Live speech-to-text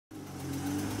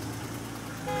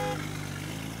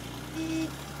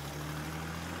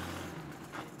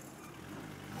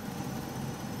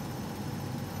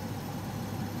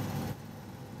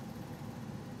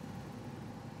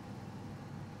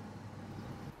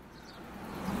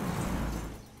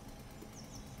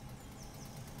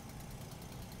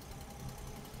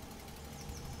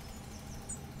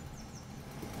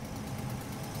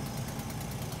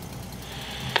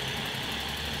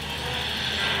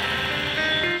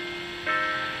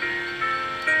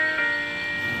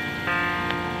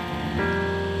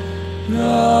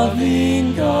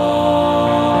Loving God,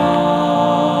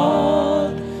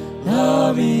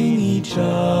 loving each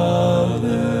other,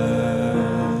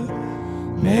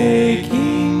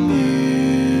 making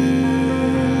music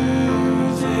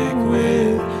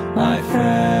with my friends.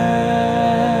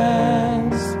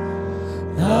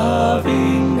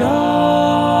 Loving God,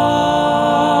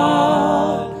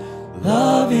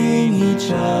 loving each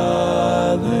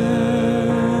other,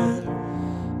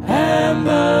 and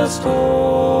the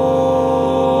story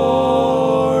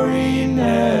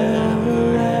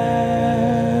never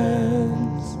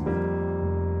ends.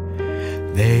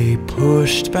 They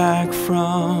pushed back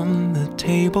from the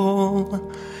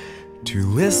table to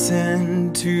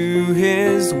listen to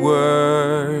his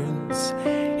words,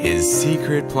 his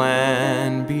secret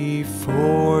plan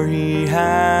before he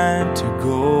had to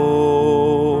go.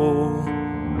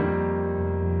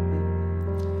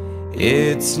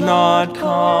 It's not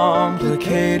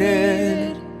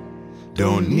complicated,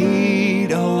 don't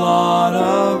need a lot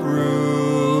of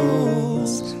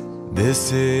rules.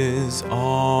 This is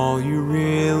all you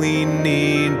really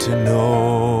need to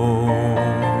know.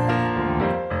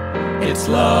 It's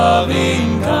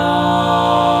loving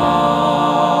God,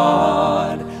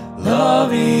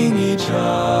 loving each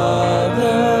other,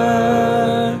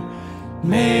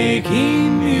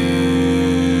 making music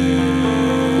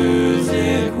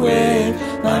with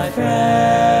my friends.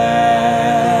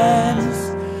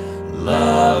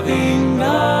 Loving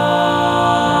God,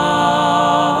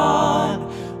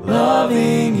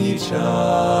 loving each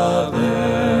other,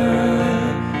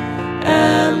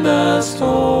 and the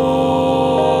story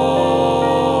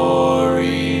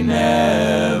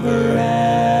never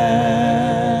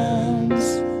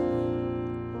ends.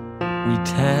 We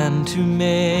tend to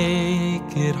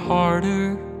make it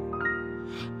harder,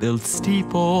 build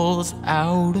steeples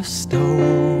out of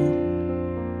stone,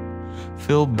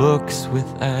 fill books with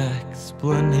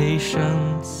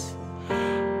explanations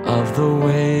of the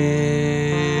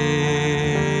way.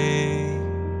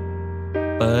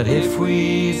 But if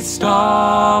we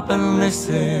stop and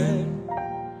listen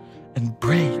and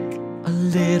break a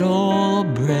little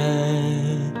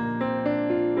bread,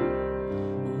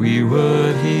 we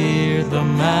would hear the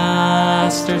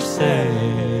Master say,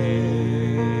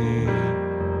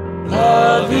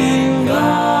 loving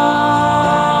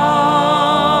God,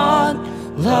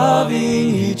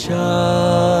 loving each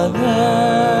other,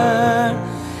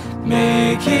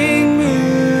 making music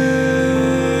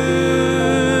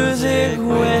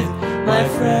with my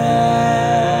friends.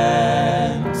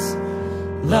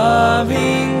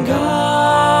 Loving God,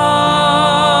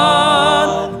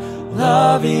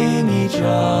 loving